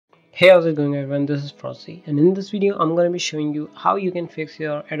Hey, how's it going everyone? This is FrostZ, and in this video I'm going to be showing you how you can fix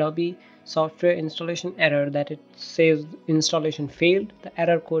your Adobe software installation error that it says installation failed. The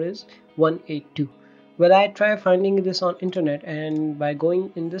error code is 182. Well, I tried finding this on internet, and by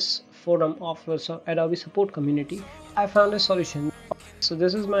going in this forum of Adobe support community, I found a solution. So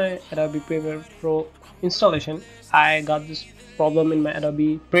this is my Adobe Premiere Pro installation. I got this problem in my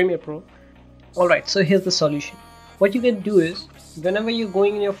Adobe Premiere Pro. Alright, so here's the solution. What you can do is, whenever you're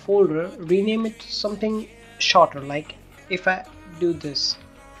going in your folder, rename it to something shorter. Like if I do this,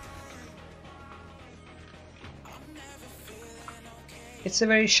 it's a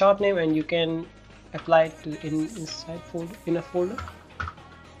very short name and you can apply it to in a folder.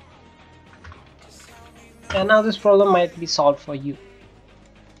 And now this problem might be solved for you.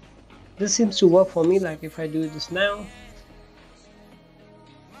 This seems to work for me. Like if I do this now,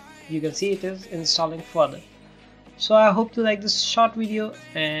 you can see it is installing further. So I hope you like this short video,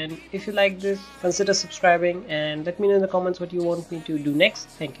 and if you like this, consider subscribing and let me know in the comments what you want me to do next.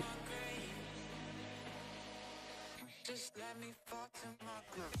 Thank you.